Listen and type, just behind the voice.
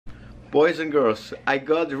Boys and girls, I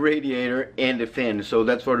got the radiator and the fan, so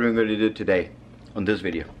that's what we're going to do today on this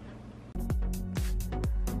video.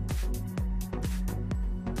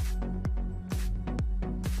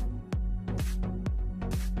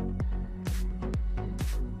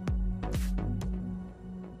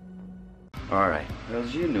 Alright,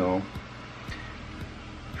 as you know,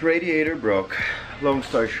 radiator broke. Long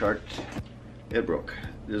story short, it broke.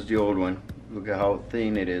 This is the old one. Look at how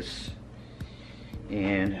thin it is.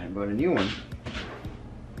 And I bought a new one,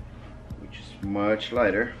 which is much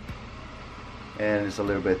lighter and it's a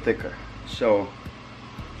little bit thicker. So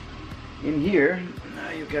in here,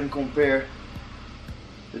 now you can compare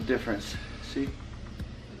the difference. See?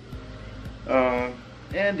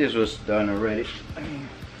 And this was done already.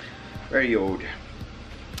 Very old.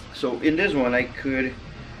 So in this one I could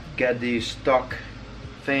get the stock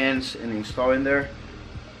fans and install in there,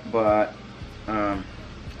 but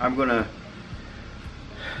I'm gonna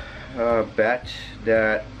bet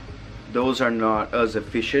that those are not as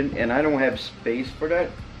efficient, and I don't have space for that.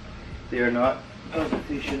 They are not as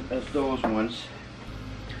efficient as those ones,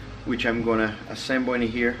 which I'm gonna assemble in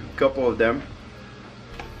here, a couple of them,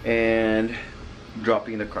 and drop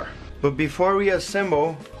in the car. But before we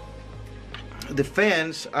assemble the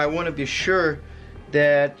fans, I want to be sure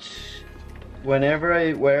that wherever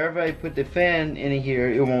I put the fan in here,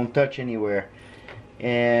 it won't touch anywhere.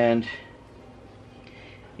 And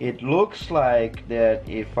it looks like that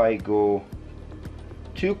if I go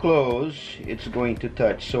too close, it's going to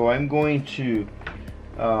touch. So I'm going to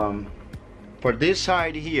for this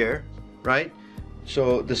side here, right?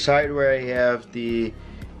 So the side where I have the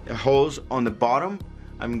hose on the bottom,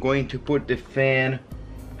 I'm going to put the fan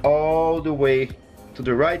all the way to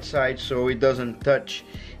the right side so it doesn't touch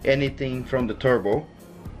anything from the turbo.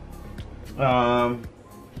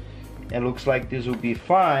 It looks like this will be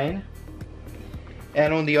fine.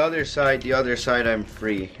 And on the other side I'm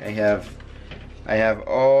free. I have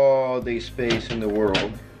all the space in the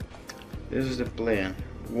world. This is the plan.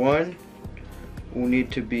 One will need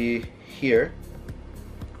to be here,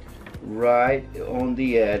 right on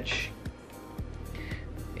the edge,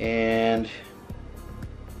 and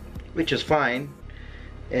which is fine,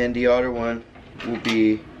 and the other one will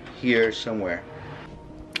be here somewhere.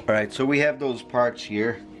 Alright, so we have those parts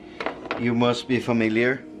here. You must be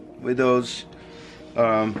familiar with those.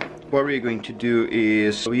 What we're going to do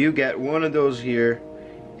is, so you get one of those here,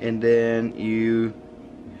 and then you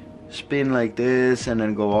spin like this and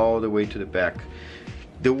then go all the way to the back.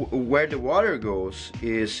 Where the water goes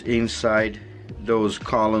is inside those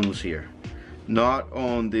columns here, not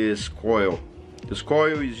on this coil. This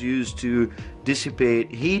coil is used to dissipate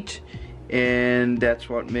heat, and that's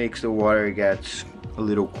what makes the water get a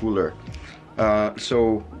little cooler.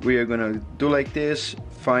 So we are gonna do like this,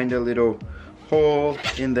 find a little hole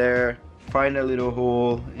in there, find a little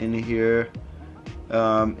hole in here,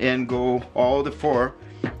 and go all the four,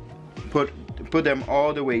 put them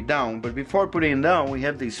all the way down. But before putting them down, we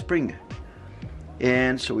have the spring,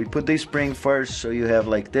 and so we put the spring first, so you have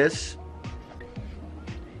like this.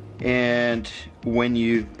 And when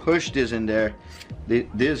you push this in there,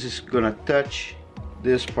 this is gonna touch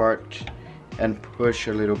this part and push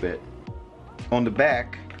a little bit. On the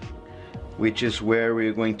back, which is where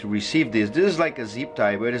we're going to receive this is like a zip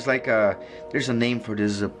tie, but it's like there's a name for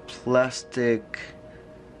this, a plastic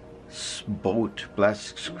bolt,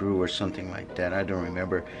 plastic screw or something like that, I don't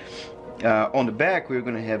remember. On the back we're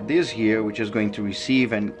gonna have this here, which is going to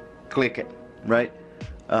receive and click it, right?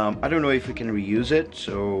 I don't know if we can reuse it,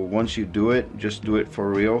 so once you do it, just do it for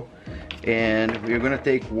real. And we're gonna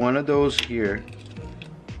take one of those here.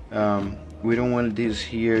 We don't want this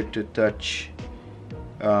here to touch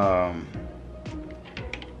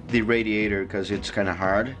the radiator because it's kind of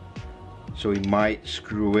hard, so we might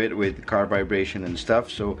screw it with car vibration and stuff.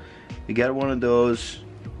 So we got one of those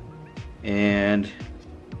and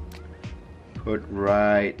put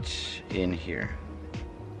right in here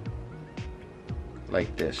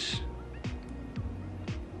like this.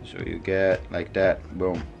 So you get like that,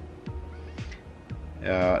 boom.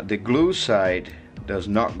 The glue side does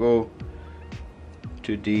not go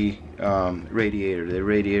to the radiator. The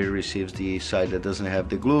radiator receives the side that doesn't have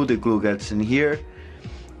the glue. The glue gets in here,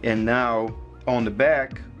 and now on the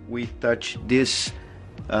back we touch this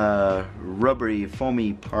rubbery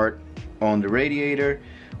foamy part on the radiator.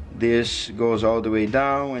 This goes all the way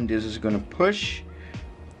down, and this is gonna push,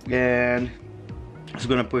 and it's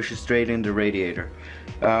gonna push it straight in the radiator.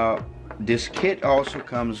 This kit also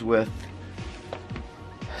comes with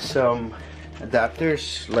some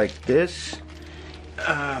adapters like this,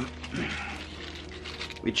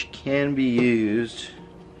 which can be used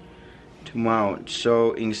to mount.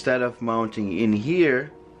 So instead of mounting in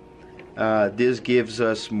here, this gives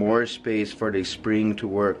us more space for the spring to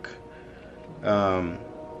work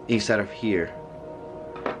instead of here.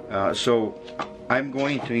 So I'm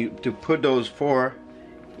going to put those 4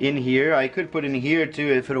 in here. I could put in here too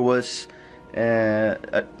if it was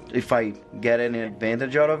if I get any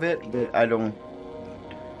advantage out of it, but I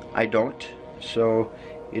don't. So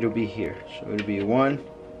it'll be here. So it'll be 1,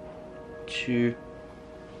 2,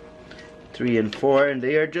 3, and 4, and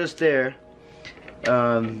they are just there.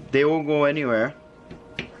 They won't go anywhere.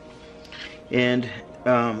 And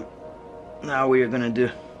now we are gonna do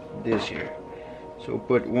this here. So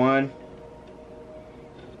put 1,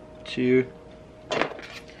 2,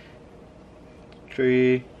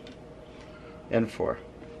 3, and 4.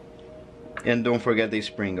 And don't forget the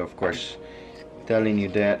spring, of course. Telling you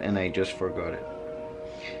that, and I just forgot it.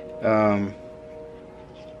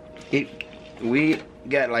 We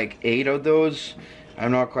got like 8 of those.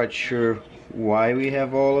 I'm not quite sure why we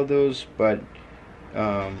have all of those, but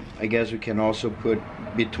I guess we can also put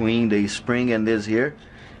between the spring and this here.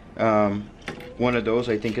 One of those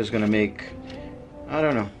I think is gonna make, I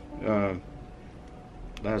don't know,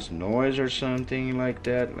 less noise or something like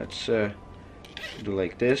that. Let's do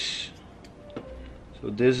like this. So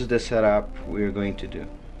this is the setup we're going to do.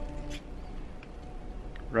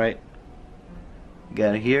 Right?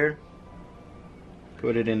 Get it here,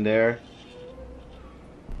 put it in there.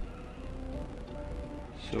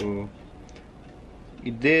 So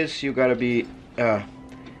this, you gotta be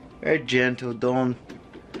very gentle. Don't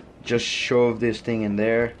just shove this thing in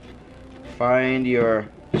there. Find your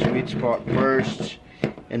sweet spot first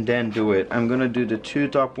and then do it. I'm gonna do the 2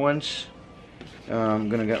 top ones. I'm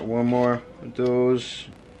gonna get 1 more of those.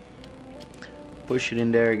 Push it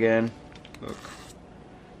in there again. Look.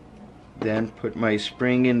 Then put my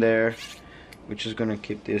spring in there, which is gonna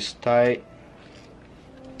keep this tight.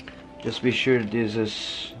 Just be sure this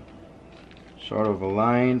is sort of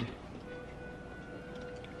aligned.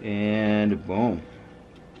 And boom.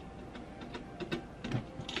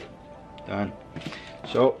 Done.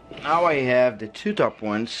 So now I have the 2 top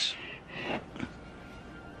ones.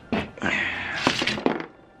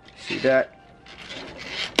 See that?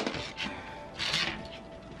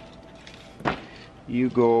 You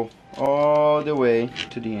go all the way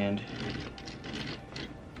to the end.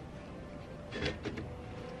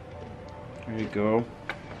 There you go.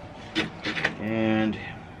 And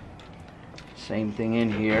same thing in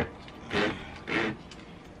here.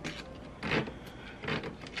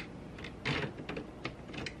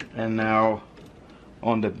 And now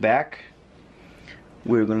on the back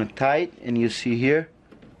we're gonna tight, and you see here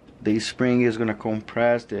the spring is gonna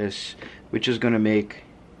compress this, which is gonna make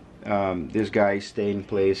this guy stay in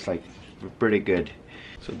place like pretty good.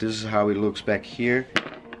 So this is how it looks back here.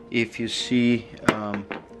 If you see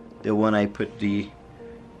the one I put the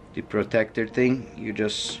protector thing, you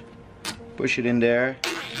just push it in there.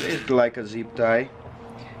 It's like a zip tie,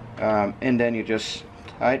 and then you just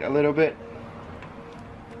tie it a little bit,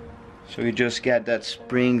 so you just get that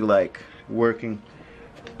spring like working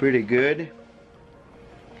pretty good.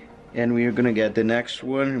 And we are gonna get the next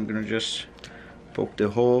one. I'm gonna just poke the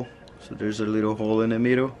hole, so there's a little hole in the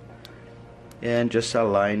middle, and just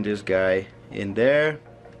align this guy in there,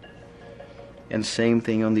 and same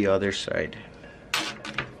thing on the other side.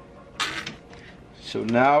 So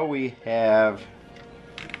now we have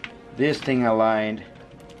this thing aligned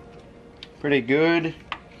pretty good.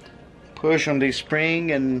 Push on the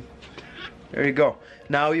spring and there you go.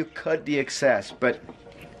 Now you cut the excess, but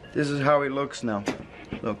this is how it looks now.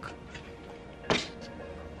 Look.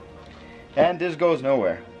 And this goes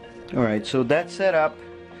nowhere. Alright, so that's set up.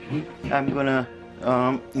 I'm gonna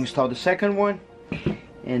install the second one,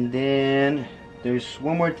 and then there's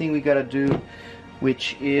one more thing we gotta do,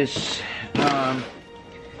 which is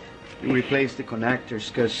replace the connectors,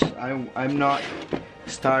 because I'm not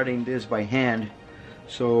starting this by hand.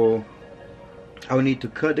 So I will need to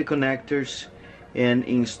cut the connectors and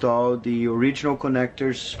install the original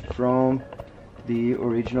connectors from the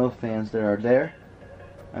original fans that are there.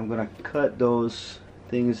 I'm gonna cut those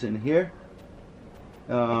things in here,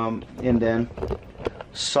 and then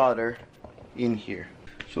solder in here.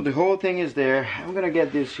 So the whole thing is there. I'm gonna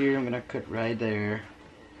get this here. I'm gonna cut right there.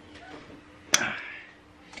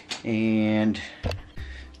 And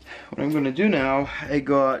what I'm gonna do now, I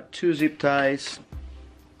got 2 zip ties.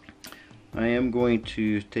 I am going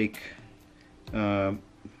to take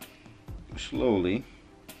slowly,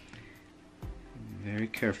 very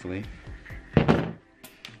carefully,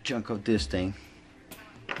 chunk of this thing.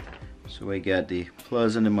 So I got the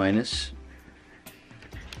plus and the minus.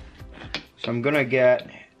 So I'm gonna get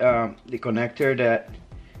the connector that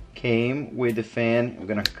came with the fan. I'm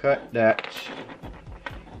gonna cut that,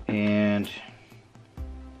 and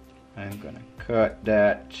I'm gonna cut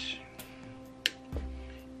that,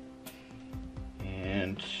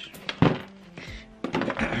 and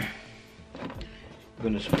I'm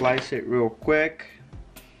gonna splice it real quick.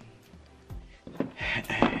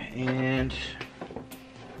 And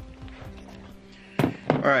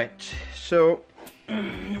alright, so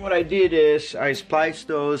what I did is I spliced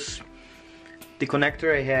those, the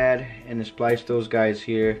connector I had, and I spliced those guys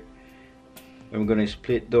here. I'm gonna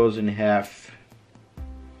split those in half,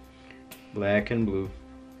 black and blue,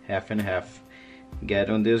 half and half. Get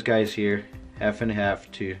on these guys here, half and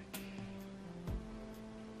half too.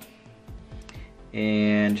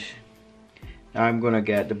 And now I'm gonna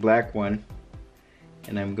get the black one,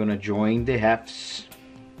 and I'm gonna join the halves.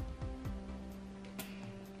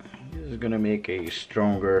 This is gonna make a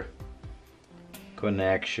stronger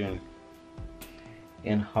connection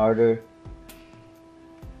and harder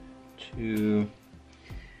to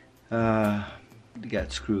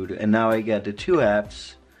get screwed. And now I got the two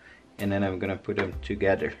halves, and then I'm gonna put them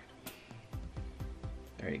together.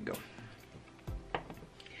 There you go.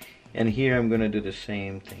 And here I'm gonna do the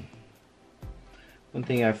same thing. One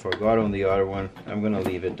thing I forgot on the other one, I'm gonna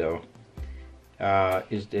leave it though,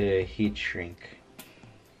 is the heat shrink.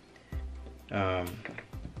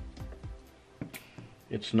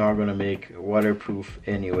 It's not gonna make waterproof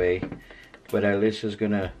anyway, but at least it's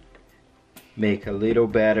gonna make a little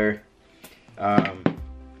better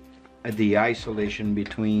the isolation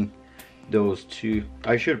between those two.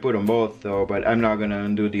 I should put them both though, but I'm not gonna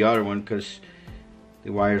undo the other one because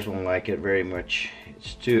the wires won't like it very much.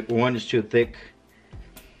 One is too thick.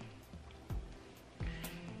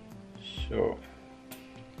 So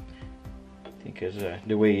I think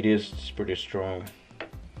the way it is, it's pretty strong.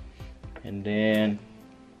 And then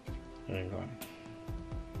hang on,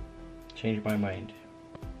 change my mind.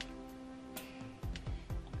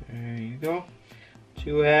 There you go.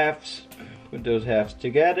 Two halves. Put those halves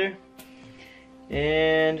together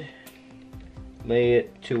and lay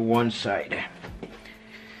it to one side.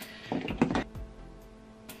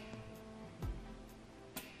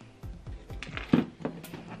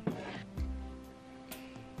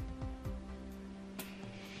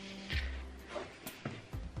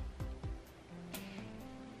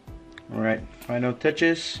 Alright, final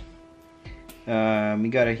touches. We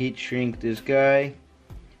gotta heat shrink this guy.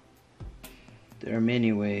 There are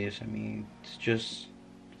many ways. I mean, it's just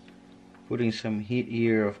putting some heat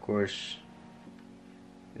here, of course,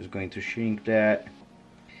 is going to shrink that.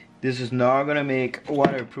 This is not gonna make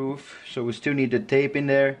waterproof, so we still need the tape in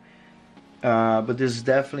there. But this is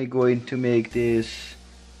definitely going to make this,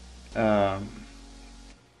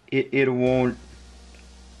 it won't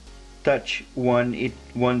touch one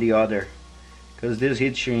the other, because this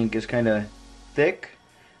heat shrink is kind of thick.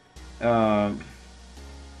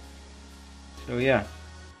 So yeah,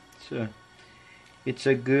 so it's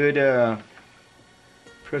a good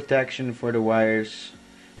protection for the wires.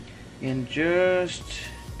 And just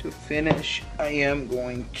to finish, I am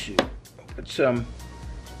going to put some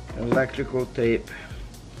electrical tape.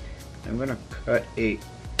 I'm gonna cut a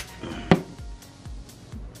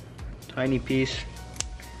tiny piece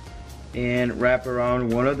and wrap around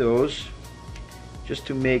one of those just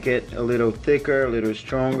to make it a little thicker, a little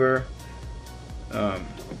stronger,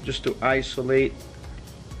 just to isolate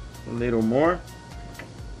a little more.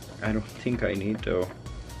 I don't think I need though.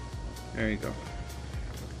 There you go.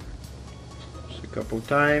 Just a couple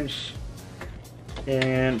times,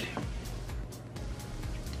 and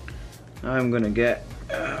I'm gonna get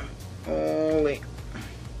only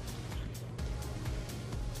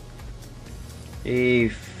a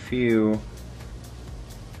few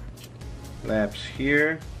laps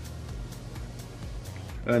here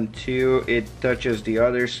until it touches the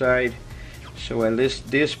other side, so at least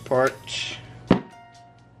this part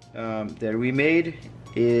that we made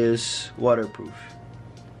is waterproof.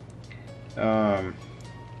 Yeah.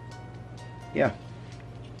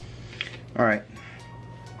 Alright,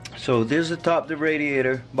 so this is the top of the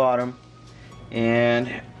radiator, bottom,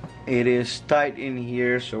 and it is tight in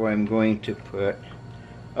here, so I'm going to put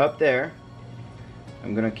up there.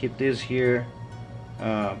 I'm gonna keep this here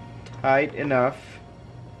tight enough,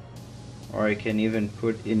 or I can even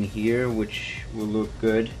put in here, which will look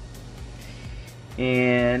good.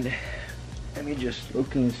 And let me just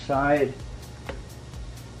look inside.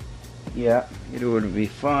 Yeah, it would be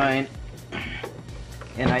fine.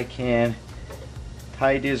 And I can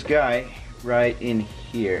tie this guy right in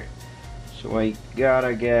here. So I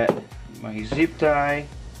gotta get my zip tie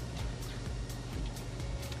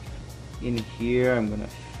in here. I'm gonna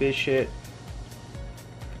fish it.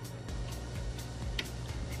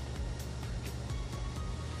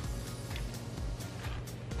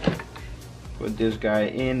 Put this guy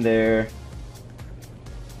in there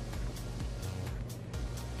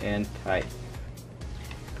and tight.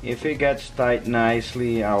 If it gets tight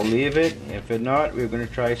nicely, I'll leave it. If it not, we're gonna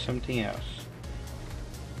try something else.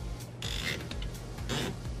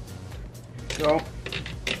 So,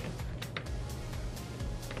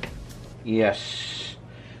 yes.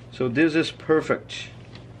 So this is perfect.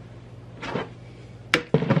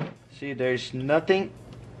 See, there's nothing,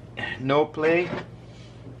 no play.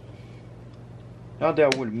 Not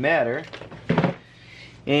that would matter.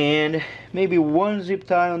 And maybe one zip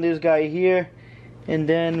tie on this guy here, and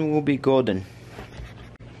then we'll be golden.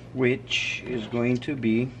 Which is going to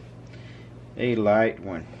be a light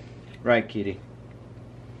one. Right, Kitty?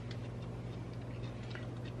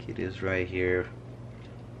 Kitty's right here.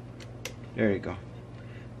 There you go.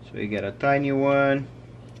 So you get a tiny one.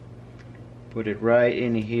 Put it right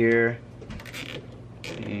in here.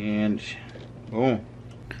 And boom.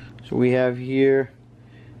 So we have here,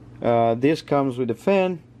 this comes with the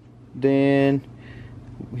fan. Then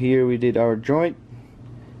here we did our joint,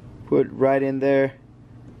 put right in there,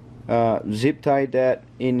 zip tied that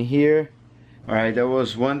in here. Alright, that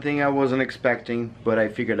was one thing I wasn't expecting, but I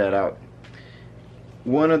figured that out.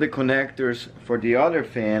 One of the connectors for the other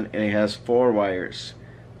fan, and it has 4 wires.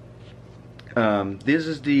 This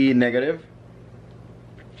is the negative,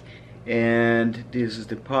 and this is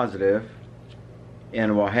the positive.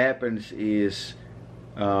 And what happens is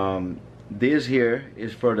this here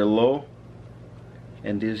is for the low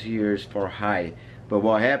and this here is for high. But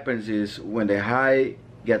what happens is when the high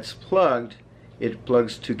gets plugged, it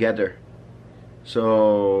plugs together.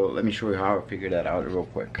 So let me show you how I figured that out real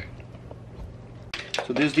quick.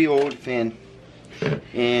 So this is the old fan,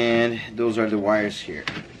 and those are the wires here.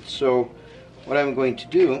 So what I'm going to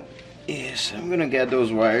do is I'm gonna get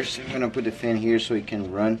those wires. I'm gonna put the fan here so it can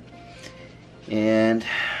run. And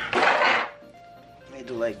I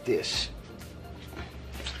do like this.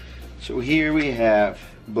 So here we have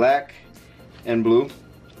black and blue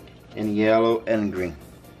and yellow and green,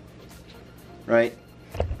 right?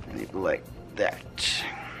 And it like that.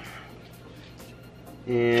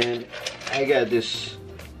 And I got this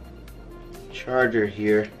charger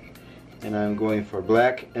here, and I'm going for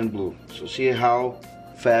black and blue. So see how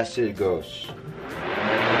fast it goes.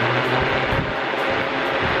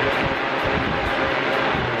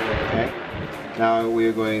 Now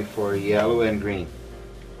we're going for yellow and green.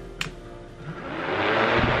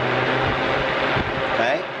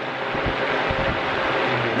 Okay?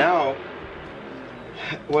 Now,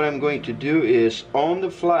 what I'm going to do is, on the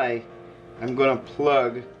fly, I'm going to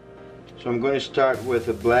plug. So I'm going to start with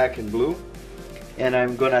the black and blue, and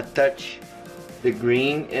I'm going to touch the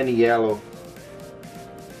green and yellow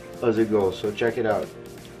as it goes. So check it out.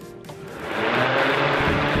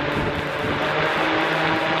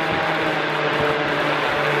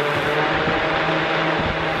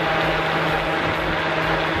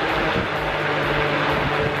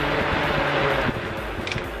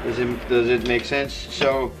 Does it make sense?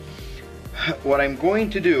 So what I'm going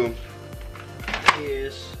to do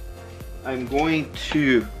is I'm going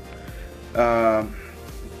to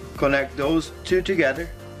connect those two together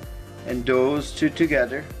and those two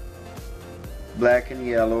together, black and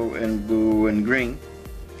yellow and blue and green,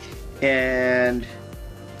 and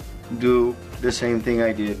do the same thing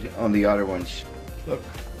I did on the other ones. Look,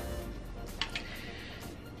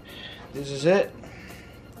 this is it.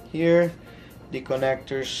 Here the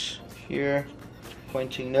connectors here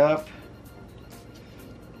pointing up,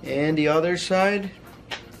 and the other side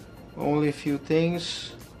only a few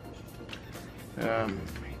things. I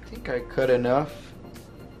think I cut enough,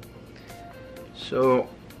 so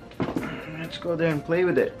let's go there and play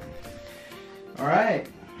with it. Alright,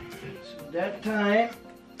 so that time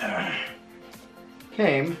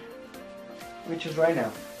came, which is right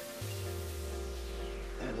now.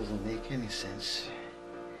 That doesn't make any sense.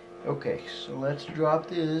 Okay, so let's drop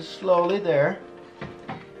this slowly there.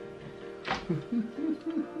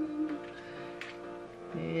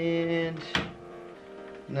 And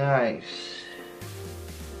nice.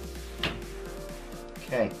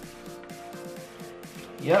 Okay.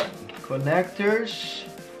 Yep, connectors.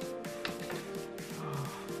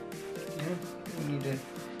 Yeah, we need a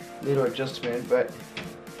little adjustment, but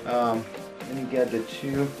let me get the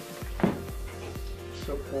two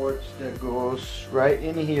supports that goes right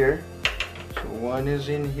in here. So one is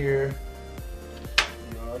in here,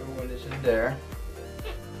 the other one is in there.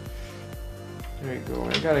 There you go.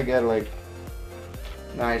 I gotta get like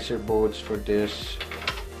nicer bolts for this.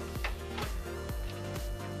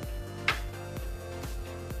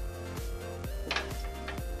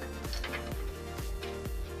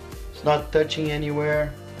 It's not touching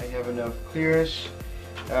anywhere. I have enough clearance.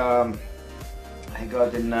 I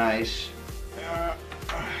got the nice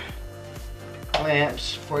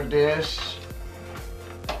clamps for this.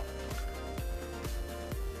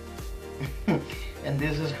 And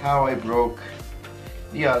this is how I broke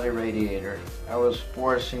the other radiator. I was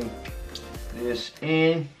forcing this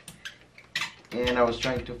in and I was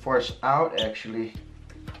trying to force out actually,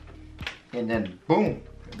 and then boom,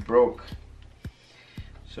 it broke.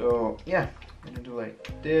 So yeah, I'm gonna do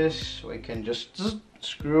like this so I can just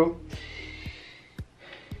screw.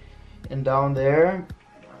 And down there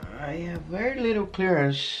I have very little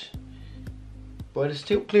clearance, but it's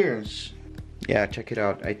still clearance. Yeah, check it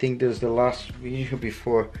out. I think this is the last video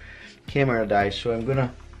before camera dies. So I'm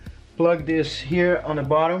gonna plug this here on the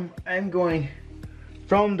bottom. I'm going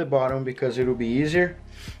from the bottom because it'll be easier.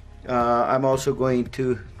 I'm also going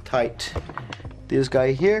to tighten this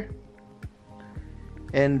guy here,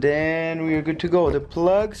 and then we're good to go. The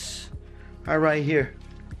plugs are right here.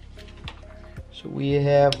 So we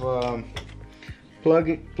have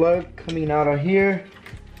plug coming out of here.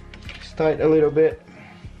 Just tighten a little bit.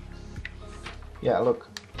 Yeah, look,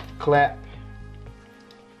 clap,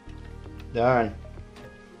 done.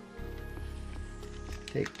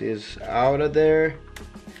 Take this out of there.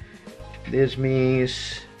 This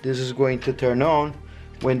means this is going to turn on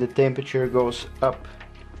when the temperature goes up,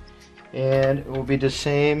 and it will be the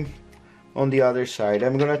same on the other side.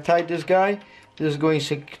 I'm gonna tie this guy. This is going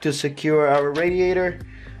to secure our radiator.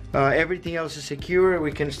 Everything else is secure.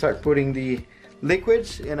 We can start putting the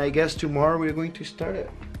liquids, and I guess tomorrow we're going to start it.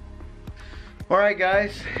 Alright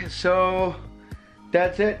guys, so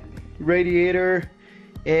that's it. Radiator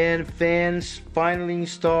and fans finally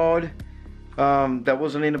installed. That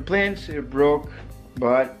wasn't in the plans, it broke,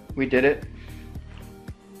 but we did it.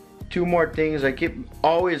 Two more things. I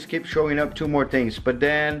always keep showing up two more things, but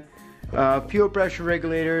then fuel pressure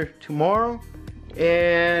regulator tomorrow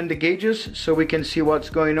and the gauges so we can see what's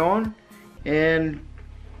going on, and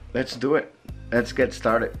let's do it. Let's get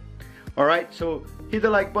started. Alright, so hit the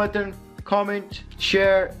like button, comment,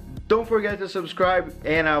 share, don't forget to subscribe,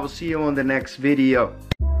 and I will see you on the next video.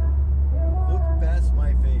 Look past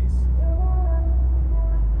my face.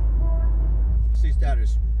 See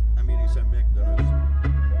status. I mean,